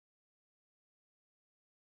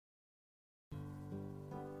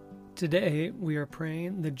Today we are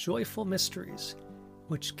praying the joyful mysteries,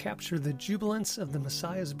 which capture the jubilance of the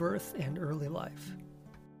Messiah's birth and early life.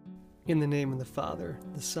 In the name of the Father,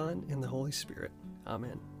 the Son, and the Holy Spirit.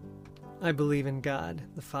 Amen. I believe in God,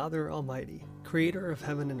 the Father Almighty, creator of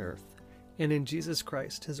heaven and earth, and in Jesus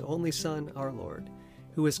Christ, his only Son, our Lord,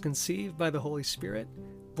 who was conceived by the Holy Spirit,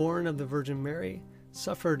 born of the Virgin Mary,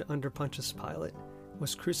 suffered under Pontius Pilate,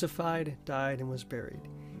 was crucified, died, and was buried.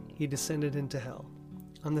 He descended into hell.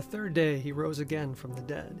 On the third day he rose again from the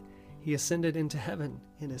dead. He ascended into heaven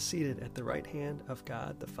and is seated at the right hand of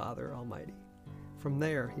God the Father Almighty. From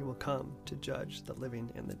there he will come to judge the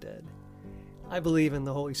living and the dead. I believe in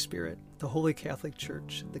the Holy Spirit, the Holy Catholic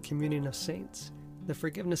Church, the communion of saints, the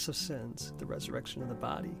forgiveness of sins, the resurrection of the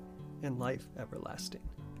body, and life everlasting.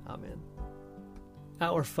 Amen.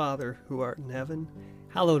 Our Father, who art in heaven,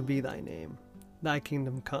 hallowed be thy name. Thy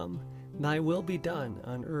kingdom come, thy will be done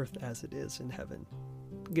on earth as it is in heaven.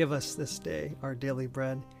 Give us this day our daily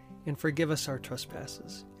bread, and forgive us our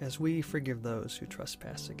trespasses, as we forgive those who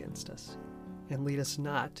trespass against us. And lead us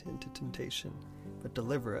not into temptation, but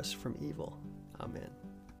deliver us from evil. Amen.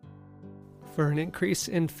 For an increase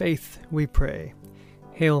in faith, we pray.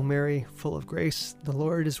 Hail Mary, full of grace, the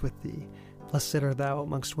Lord is with thee. Blessed art thou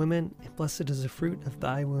amongst women, and blessed is the fruit of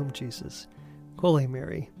thy womb, Jesus. Holy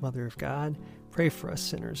Mary, Mother of God, pray for us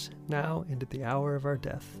sinners, now and at the hour of our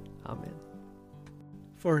death. Amen.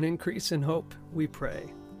 For an increase in hope, we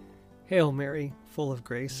pray. Hail Mary, full of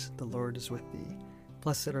grace, the Lord is with thee.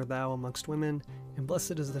 Blessed art thou amongst women, and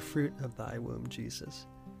blessed is the fruit of thy womb, Jesus.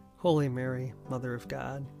 Holy Mary, Mother of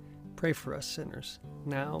God, pray for us sinners,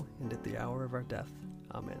 now and at the hour of our death.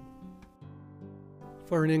 Amen.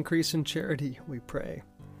 For an increase in charity, we pray.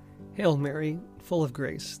 Hail Mary, full of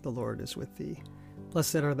grace, the Lord is with thee.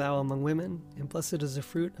 Blessed art thou among women, and blessed is the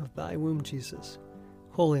fruit of thy womb, Jesus.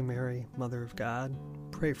 Holy Mary, Mother of God,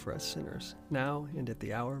 pray for us sinners, now and at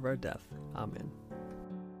the hour of our death. Amen.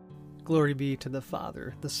 Glory be to the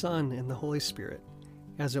Father, the Son, and the Holy Spirit,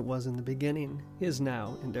 as it was in the beginning, is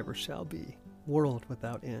now, and ever shall be, world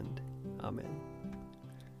without end. Amen.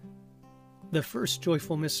 The first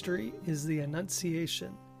joyful mystery is the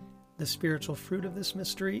Annunciation. The spiritual fruit of this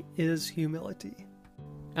mystery is humility.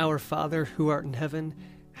 Our Father, who art in heaven,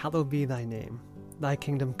 hallowed be thy name. Thy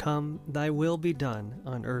kingdom come, thy will be done,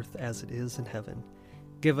 on earth as it is in heaven.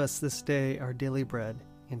 Give us this day our daily bread,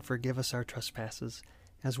 and forgive us our trespasses,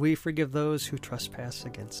 as we forgive those who trespass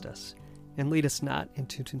against us. And lead us not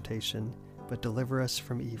into temptation, but deliver us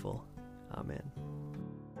from evil. Amen.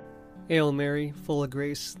 Hail Mary, full of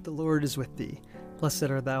grace, the Lord is with thee. Blessed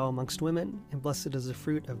art thou amongst women, and blessed is the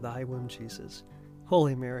fruit of thy womb, Jesus.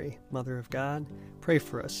 Holy Mary, Mother of God, pray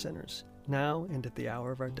for us sinners, now and at the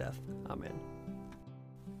hour of our death. Amen.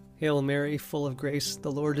 Hail Mary, full of grace,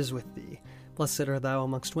 the Lord is with thee. Blessed art thou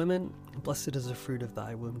amongst women, and blessed is the fruit of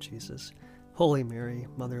thy womb, Jesus. Holy Mary,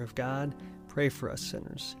 Mother of God, pray for us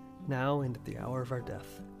sinners, now and at the hour of our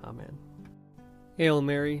death. Amen. Hail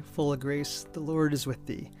Mary, full of grace, the Lord is with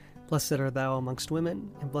thee. Blessed art thou amongst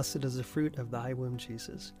women, and blessed is the fruit of thy womb,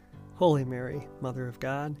 Jesus. Holy Mary, Mother of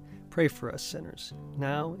God, pray for us sinners,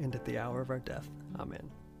 now and at the hour of our death.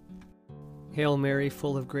 Amen. Hail Mary,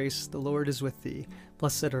 full of grace, the Lord is with thee.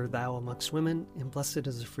 Blessed art thou amongst women, and blessed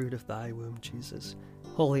is the fruit of thy womb, Jesus.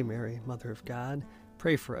 Holy Mary, Mother of God,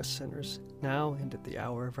 pray for us sinners, now and at the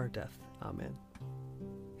hour of our death. Amen.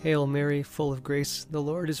 Hail Mary, full of grace, the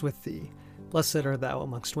Lord is with thee. Blessed art thou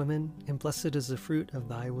amongst women, and blessed is the fruit of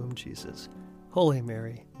thy womb, Jesus. Holy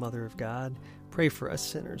Mary, Mother of God, pray for us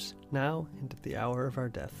sinners, now and at the hour of our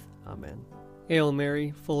death. Amen. Hail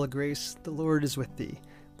Mary, full of grace, the Lord is with thee.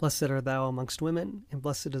 Blessed art thou amongst women, and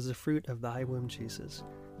blessed is the fruit of thy womb, Jesus.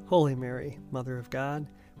 Holy Mary, Mother of God,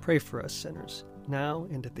 pray for us sinners, now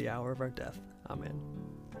and at the hour of our death. Amen.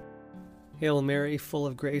 Hail Mary, full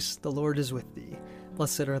of grace, the Lord is with thee.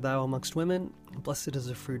 Blessed art thou amongst women, and blessed is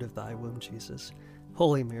the fruit of thy womb, Jesus.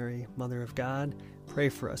 Holy Mary, Mother of God, pray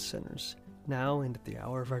for us sinners, now and at the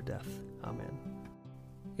hour of our death. Amen.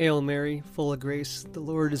 Hail Mary, full of grace, the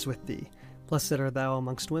Lord is with thee. Blessed art thou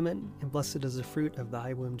amongst women, and blessed is the fruit of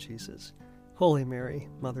thy womb, Jesus. Holy Mary,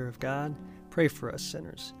 Mother of God, pray for us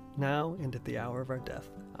sinners, now and at the hour of our death.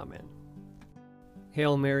 Amen.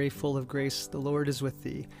 Hail Mary, full of grace, the Lord is with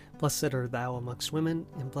thee. Blessed art thou amongst women,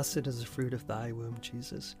 and blessed is the fruit of thy womb,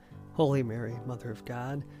 Jesus. Holy Mary, Mother of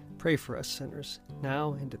God, pray for us sinners,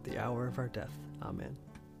 now and at the hour of our death. Amen.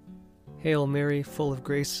 Hail Mary, full of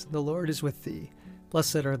grace, the Lord is with thee.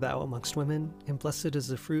 Blessed art thou amongst women, and blessed is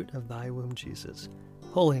the fruit of thy womb, Jesus.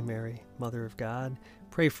 Holy Mary, Mother of God,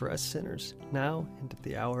 pray for us sinners, now and at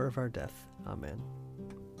the hour of our death. Amen.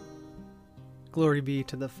 Glory be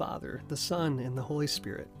to the Father, the Son, and the Holy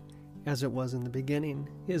Spirit, as it was in the beginning,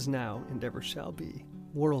 is now, and ever shall be,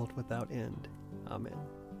 world without end. Amen.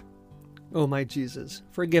 O my Jesus,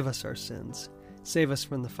 forgive us our sins, save us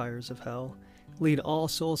from the fires of hell, lead all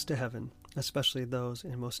souls to heaven, especially those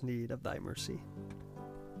in most need of thy mercy.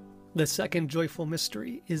 The second joyful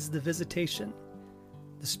mystery is the Visitation.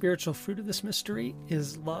 The spiritual fruit of this mystery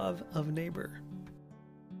is love of neighbor.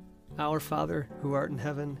 Our Father, who art in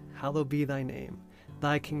heaven, hallowed be thy name.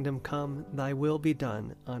 Thy kingdom come, thy will be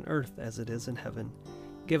done, on earth as it is in heaven.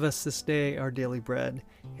 Give us this day our daily bread,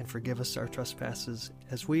 and forgive us our trespasses,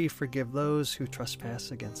 as we forgive those who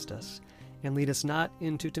trespass against us. And lead us not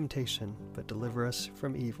into temptation, but deliver us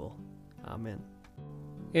from evil. Amen.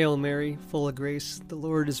 Hail Mary, full of grace, the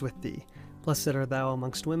Lord is with thee. Blessed art thou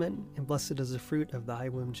amongst women, and blessed is the fruit of thy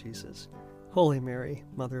womb, Jesus. Holy Mary,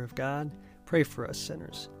 Mother of God, pray for us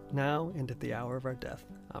sinners, now and at the hour of our death.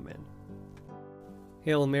 Amen.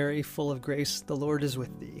 Hail Mary, full of grace, the Lord is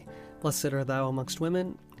with thee. Blessed art thou amongst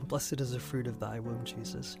women, and blessed is the fruit of thy womb,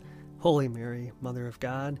 Jesus. Holy Mary, Mother of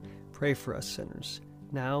God, pray for us sinners,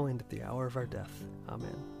 now and at the hour of our death.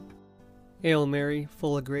 Amen. Hail Mary,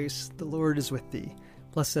 full of grace, the Lord is with thee.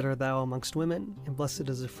 Blessed art thou amongst women, and blessed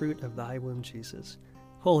is the fruit of thy womb, Jesus.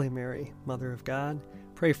 Holy Mary, Mother of God,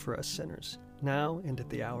 pray for us sinners, now and at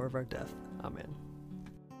the hour of our death. Amen.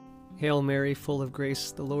 Hail Mary, full of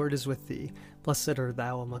grace, the Lord is with thee. Blessed art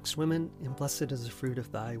thou amongst women, and blessed is the fruit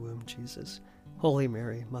of thy womb, Jesus. Holy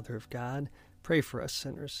Mary, Mother of God, pray for us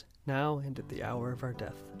sinners, now and at the hour of our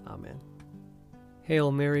death. Amen.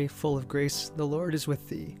 Hail Mary, full of grace, the Lord is with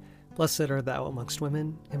thee. Blessed art thou amongst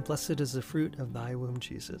women, and blessed is the fruit of thy womb,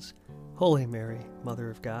 Jesus. Holy Mary, Mother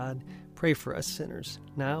of God, pray for us sinners,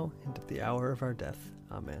 now and at the hour of our death.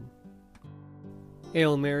 Amen.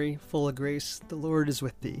 Hail Mary, full of grace, the Lord is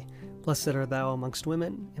with thee. Blessed art thou amongst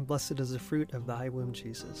women, and blessed is the fruit of thy womb,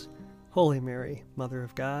 Jesus. Holy Mary, Mother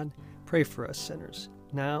of God, pray for us sinners,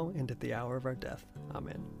 now and at the hour of our death.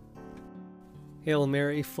 Amen. Hail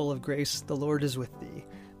Mary, full of grace, the Lord is with thee.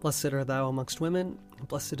 Blessed art thou amongst women, and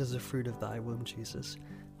blessed is the fruit of thy womb, Jesus.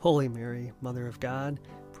 Holy Mary, Mother of God,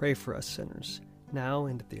 pray for us sinners, now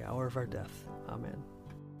and at the hour of our death. Amen.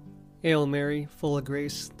 Hail Mary, full of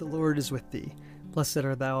grace, the Lord is with thee. Blessed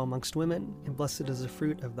art thou amongst women, and blessed is the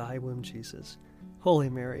fruit of thy womb, Jesus. Holy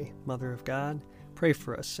Mary, Mother of God, pray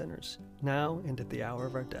for us sinners, now and at the hour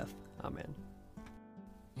of our death. Amen.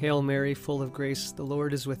 Hail Mary, full of grace, the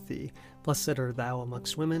Lord is with thee. Blessed art thou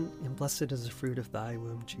amongst women, and blessed is the fruit of thy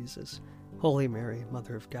womb, Jesus. Holy Mary,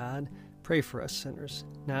 Mother of God, pray for us sinners,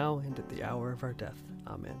 now and at the hour of our death.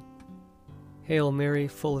 Amen. Hail Mary,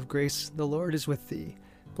 full of grace, the Lord is with thee.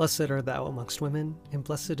 Blessed art thou amongst women, and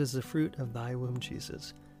blessed is the fruit of thy womb,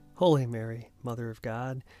 Jesus. Holy Mary, Mother of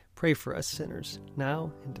God, pray for us sinners,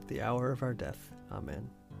 now and at the hour of our death. Amen.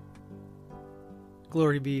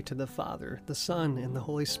 Glory be to the Father, the Son, and the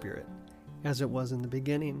Holy Spirit, as it was in the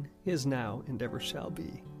beginning, is now, and ever shall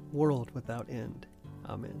be, world without end.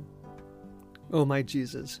 Amen. O my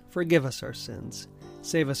Jesus, forgive us our sins,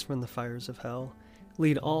 save us from the fires of hell,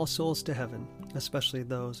 lead all souls to heaven, especially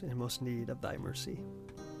those in most need of thy mercy.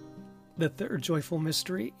 The third joyful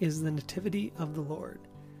mystery is the Nativity of the Lord.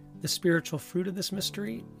 The spiritual fruit of this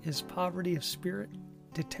mystery is poverty of spirit,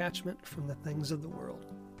 detachment from the things of the world.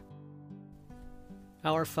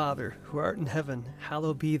 Our Father, who art in heaven,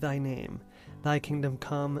 hallowed be thy name. Thy kingdom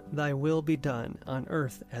come, thy will be done, on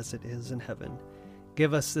earth as it is in heaven.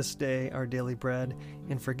 Give us this day our daily bread,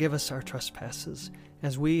 and forgive us our trespasses,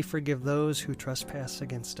 as we forgive those who trespass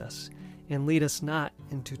against us. And lead us not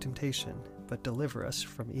into temptation, but deliver us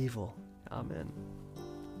from evil. Amen.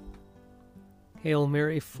 Hail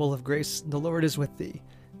Mary, full of grace, the Lord is with thee.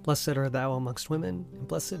 Blessed art thou amongst women, and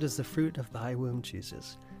blessed is the fruit of thy womb,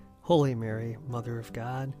 Jesus. Holy Mary, Mother of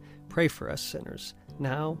God, pray for us sinners,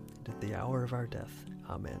 now and at the hour of our death.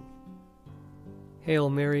 Amen. Hail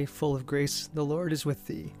Mary, full of grace, the Lord is with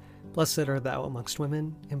thee. Blessed art thou amongst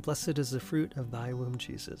women, and blessed is the fruit of thy womb,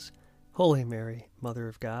 Jesus. Holy Mary, Mother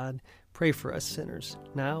of God, pray for us sinners,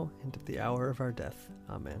 now and at the hour of our death.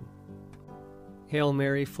 Amen. Hail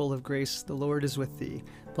Mary, full of grace, the Lord is with thee.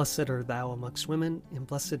 Blessed art thou amongst women, and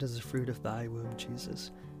blessed is the fruit of thy womb,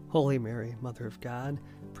 Jesus. Holy Mary, Mother of God,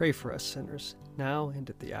 pray for us sinners, now and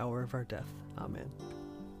at the hour of our death. Amen.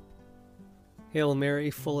 Hail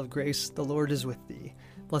Mary, full of grace, the Lord is with thee.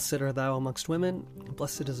 Blessed art thou amongst women, and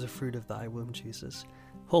blessed is the fruit of thy womb, Jesus.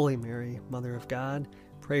 Holy Mary, Mother of God,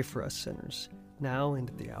 pray for us sinners, now and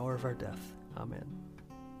at the hour of our death. Amen.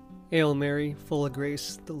 Hail Mary, full of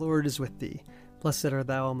grace, the Lord is with thee. Blessed art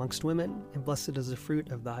thou amongst women, and blessed is the fruit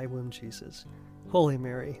of thy womb, Jesus. Holy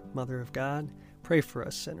Mary, Mother of God, pray for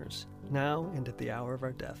us sinners, now and at the hour of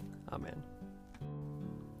our death. Amen.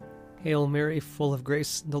 Hail Mary, full of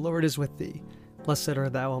grace, the Lord is with thee. Blessed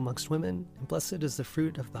art thou amongst women, and blessed is the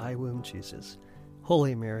fruit of thy womb, Jesus.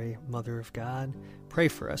 Holy Mary, Mother of God, pray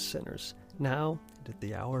for us sinners, now and at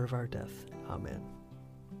the hour of our death. Amen.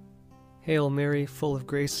 Hail Mary, full of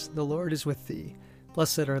grace, the Lord is with thee.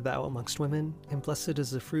 Blessed art thou amongst women, and blessed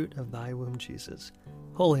is the fruit of thy womb, Jesus.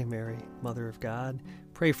 Holy Mary, Mother of God,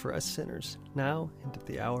 pray for us sinners, now and at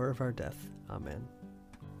the hour of our death. Amen.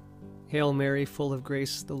 Hail Mary, full of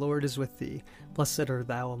grace, the Lord is with thee. Blessed art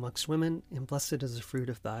thou amongst women, and blessed is the fruit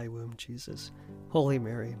of thy womb, Jesus. Holy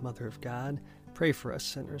Mary, Mother of God, pray for us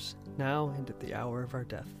sinners, now and at the hour of our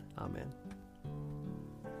death. Amen.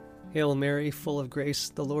 Hail Mary, full of grace,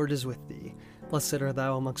 the Lord is with thee. Blessed art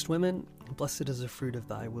thou amongst women, and blessed is the fruit of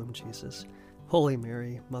thy womb, Jesus. Holy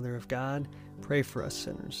Mary, Mother of God, pray for us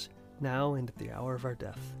sinners, now and at the hour of our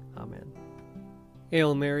death. Amen.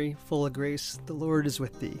 Hail Mary, full of grace, the Lord is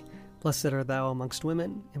with thee. Blessed art thou amongst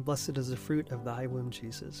women, and blessed is the fruit of thy womb,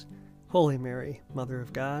 Jesus. Holy Mary, Mother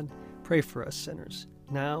of God, pray for us sinners,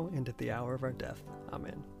 now and at the hour of our death.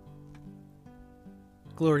 Amen.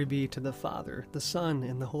 Glory be to the Father, the Son,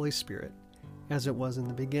 and the Holy Spirit, as it was in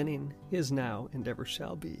the beginning, is now, and ever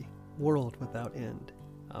shall be, world without end.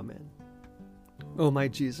 Amen. O my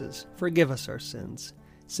Jesus, forgive us our sins,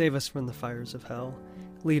 save us from the fires of hell,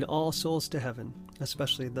 lead all souls to heaven,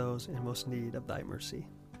 especially those in most need of thy mercy.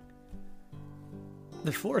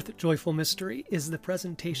 The fourth joyful mystery is the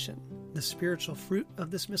presentation. The spiritual fruit of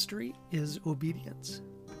this mystery is obedience.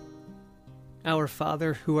 Our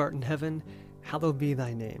Father, who art in heaven, hallowed be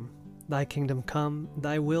thy name. Thy kingdom come,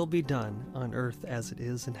 thy will be done, on earth as it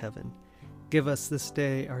is in heaven. Give us this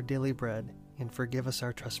day our daily bread, and forgive us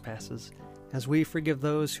our trespasses, as we forgive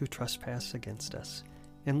those who trespass against us.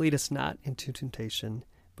 And lead us not into temptation,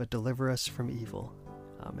 but deliver us from evil.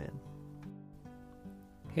 Amen.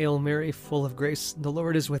 Hail Mary, full of grace, the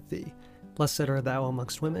Lord is with thee. Blessed art thou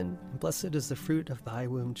amongst women, and blessed is the fruit of thy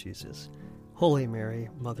womb, Jesus. Holy Mary,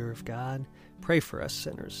 Mother of God, pray for us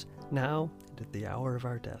sinners, now and at the hour of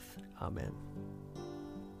our death. Amen.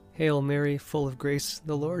 Hail Mary, full of grace,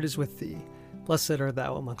 the Lord is with thee. Blessed art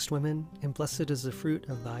thou amongst women, and blessed is the fruit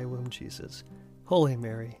of thy womb, Jesus. Holy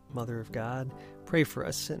Mary, Mother of God, pray for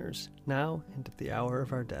us sinners, now and at the hour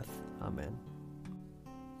of our death. Amen.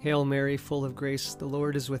 Hail Mary, full of grace, the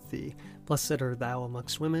Lord is with thee. Blessed art thou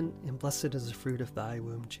amongst women, and blessed is the fruit of thy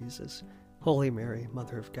womb, Jesus. Holy Mary,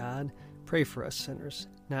 Mother of God, pray for us sinners,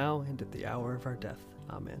 now and at the hour of our death.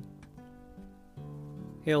 Amen.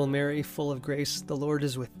 Hail Mary, full of grace, the Lord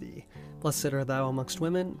is with thee. Blessed art thou amongst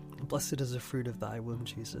women, and blessed is the fruit of thy womb,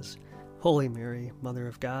 Jesus. Holy Mary, Mother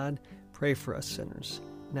of God, pray for us sinners,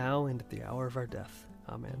 now and at the hour of our death.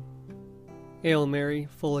 Amen. Hail Mary,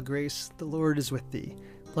 full of grace, the Lord is with thee.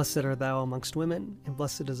 Blessed art thou amongst women, and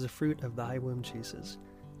blessed is the fruit of thy womb, Jesus.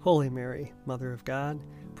 Holy Mary, Mother of God,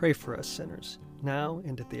 pray for us sinners, now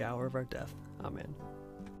and at the hour of our death. Amen.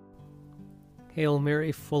 Hail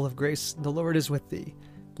Mary, full of grace, the Lord is with thee.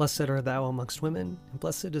 Blessed art thou amongst women, and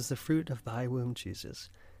blessed is the fruit of thy womb, Jesus.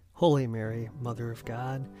 Holy Mary, Mother of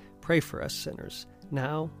God, pray for us sinners,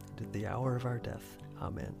 now and at the hour of our death.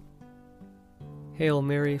 Amen. Hail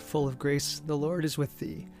Mary, full of grace, the Lord is with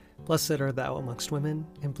thee. Blessed art thou amongst women,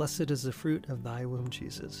 and blessed is the fruit of thy womb,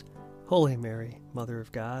 Jesus. Holy Mary, Mother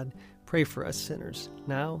of God, pray for us sinners,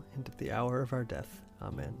 now and at the hour of our death.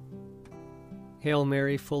 Amen. Hail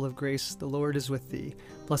Mary, full of grace, the Lord is with thee.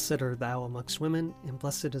 Blessed art thou amongst women, and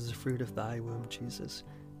blessed is the fruit of thy womb, Jesus.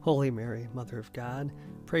 Holy Mary, Mother of God,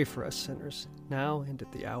 pray for us sinners, now and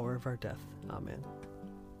at the hour of our death. Amen.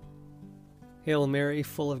 Hail Mary,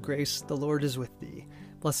 full of grace, the Lord is with thee.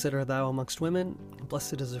 Blessed art thou amongst women, and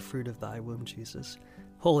blessed is the fruit of thy womb, Jesus.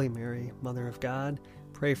 Holy Mary, Mother of God,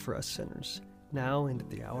 pray for us sinners, now and at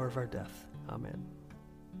the hour of our death. Amen.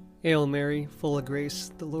 Hail Mary, full of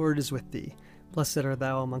grace, the Lord is with thee. Blessed art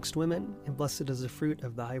thou amongst women, and blessed is the fruit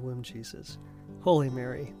of thy womb, Jesus. Holy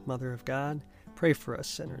Mary, Mother of God, pray for us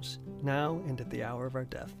sinners, now and at the hour of our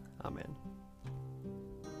death. Amen.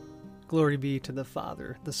 Glory be to the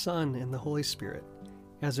Father, the Son, and the Holy Spirit,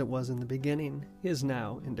 as it was in the beginning, is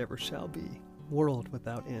now, and ever shall be, world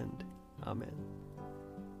without end. Amen.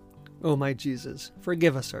 O my Jesus,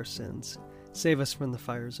 forgive us our sins, save us from the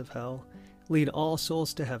fires of hell, lead all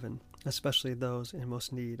souls to heaven, especially those in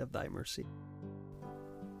most need of thy mercy.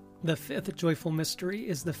 The fifth joyful mystery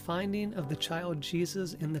is the finding of the child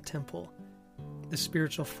Jesus in the temple. The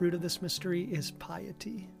spiritual fruit of this mystery is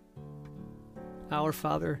piety. Our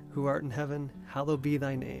Father, who art in heaven, hallowed be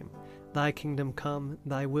thy name. Thy kingdom come,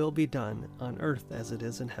 thy will be done, on earth as it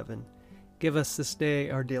is in heaven. Give us this day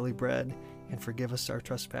our daily bread, and forgive us our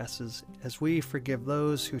trespasses, as we forgive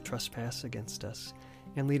those who trespass against us.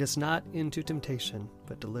 and lead us not into temptation,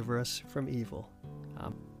 but deliver us from evil.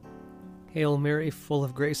 Amen. Hail Mary, full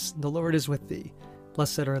of grace, the Lord is with thee.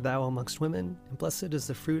 Blessed art thou amongst women, and blessed is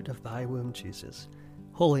the fruit of thy womb, Jesus.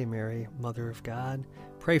 Holy Mary, Mother of God,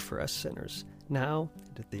 pray for us sinners, now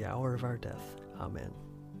and at the hour of our death. Amen.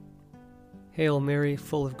 Hail Mary,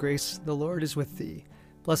 full of grace, the Lord is with thee.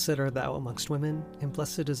 Blessed art thou amongst women, and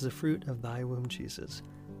blessed is the fruit of thy womb, Jesus.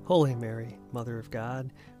 Holy Mary, Mother of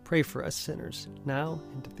God, pray for us sinners, now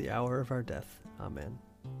and at the hour of our death. Amen.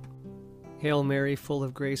 Hail Mary, full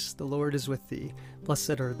of grace, the Lord is with thee.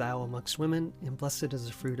 Blessed art thou amongst women, and blessed is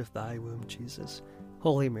the fruit of thy womb, Jesus.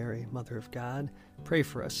 Holy Mary, Mother of God, pray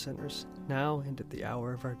for us sinners, now and at the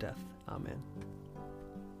hour of our death. Amen.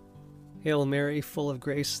 Hail Mary, full of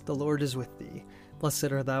grace, the Lord is with thee.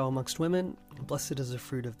 Blessed art thou amongst women, and blessed is the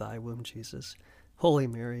fruit of thy womb, Jesus. Holy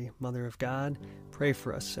Mary, Mother of God, pray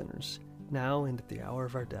for us sinners, now and at the hour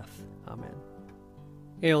of our death. Amen.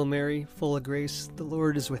 Hail Mary, full of grace, the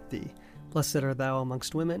Lord is with thee. Blessed art thou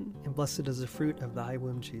amongst women, and blessed is the fruit of thy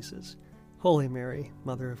womb, Jesus. Holy Mary,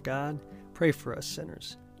 Mother of God, pray for us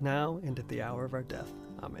sinners, now and at the hour of our death.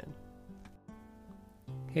 Amen.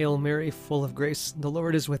 Hail Mary, full of grace, the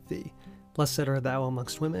Lord is with thee. Blessed art thou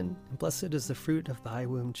amongst women, and blessed is the fruit of thy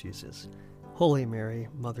womb, Jesus. Holy Mary,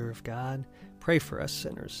 Mother of God, pray for us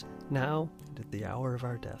sinners, now and at the hour of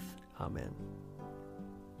our death. Amen.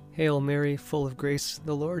 Hail Mary, full of grace,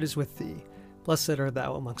 the Lord is with thee. Blessed art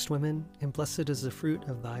thou amongst women, and blessed is the fruit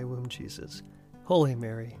of thy womb, Jesus. Holy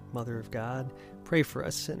Mary, Mother of God, pray for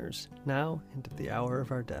us sinners, now and at the hour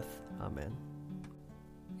of our death. Amen.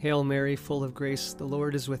 Hail Mary, full of grace, the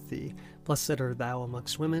Lord is with thee. Blessed art thou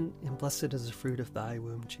amongst women, and blessed is the fruit of thy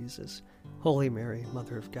womb, Jesus. Holy Mary,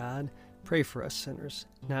 Mother of God, pray for us sinners,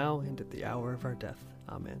 now and at the hour of our death.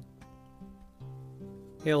 Amen.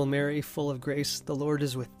 Hail Mary, full of grace, the Lord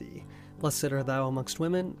is with thee. Blessed art thou amongst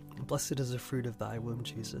women, and blessed is the fruit of thy womb,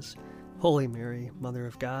 Jesus. Holy Mary, Mother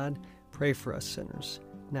of God, pray for us sinners,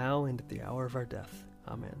 now and at the hour of our death.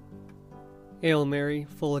 Amen. Hail Mary,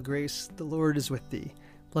 full of grace, the Lord is with thee.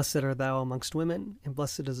 Blessed art thou amongst women, and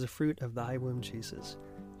blessed is the fruit of thy womb, Jesus.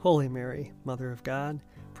 Holy Mary, Mother of God,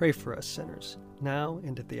 pray for us sinners, now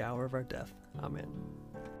and at the hour of our death. Amen.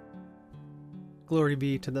 Glory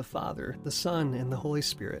be to the Father, the Son, and the Holy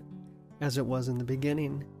Spirit, as it was in the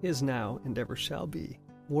beginning, is now, and ever shall be,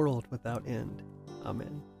 world without end.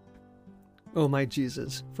 Amen. O my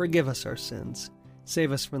Jesus, forgive us our sins,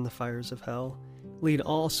 save us from the fires of hell, lead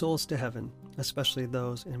all souls to heaven, especially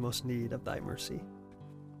those in most need of thy mercy.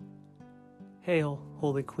 Hail,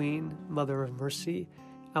 Holy Queen, Mother of Mercy,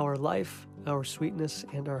 our life, our sweetness,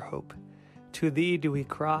 and our hope. To thee do we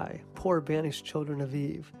cry, poor banished children of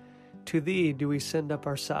Eve. To thee do we send up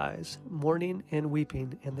our sighs, mourning and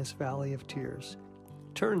weeping in this valley of tears.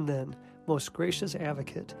 Turn then, most gracious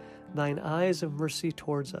Advocate, thine eyes of mercy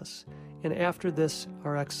towards us, and after this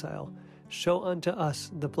our exile, show unto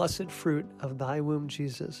us the blessed fruit of thy womb,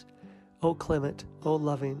 Jesus. O clement, O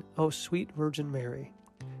loving, O sweet Virgin Mary,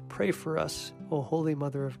 pray for us, O Holy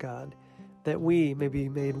Mother of God, that we may be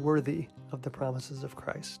made worthy of the promises of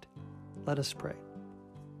Christ. Let us pray.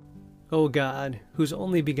 O God, whose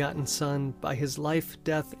only begotten Son, by his life,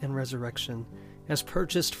 death, and resurrection, has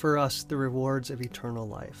purchased for us the rewards of eternal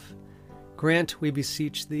life, grant, we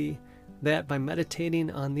beseech thee, that by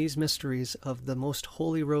meditating on these mysteries of the most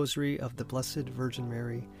holy Rosary of the Blessed Virgin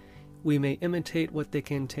Mary, we may imitate what they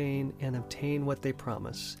contain and obtain what they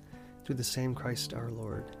promise, through the same Christ our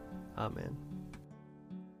Lord. Amen.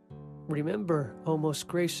 Remember, O most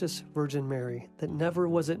gracious Virgin Mary, that never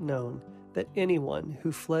was it known that anyone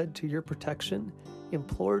who fled to your protection,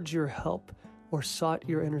 implored your help, or sought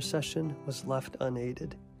your intercession was left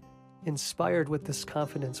unaided. Inspired with this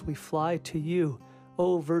confidence, we fly to you,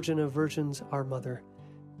 O Virgin of Virgins, our Mother.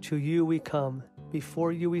 To you we come,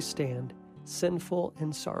 before you we stand, sinful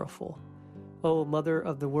and sorrowful. O Mother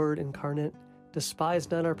of the Word incarnate, despise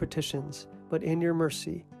not our petitions, but in your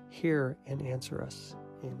mercy, hear and answer us.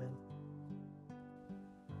 Amen.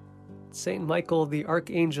 Saint Michael the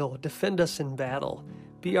Archangel, defend us in battle.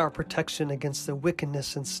 Be our protection against the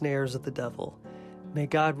wickedness and snares of the devil. May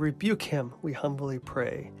God rebuke him, we humbly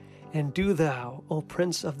pray. And do thou, O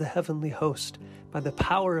Prince of the heavenly host, by the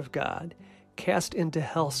power of God, cast into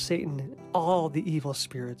hell Satan and all the evil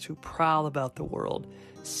spirits who prowl about the world,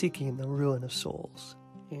 seeking the ruin of souls.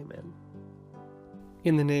 Amen.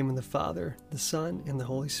 In the name of the Father, the Son, and the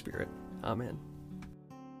Holy Spirit. Amen.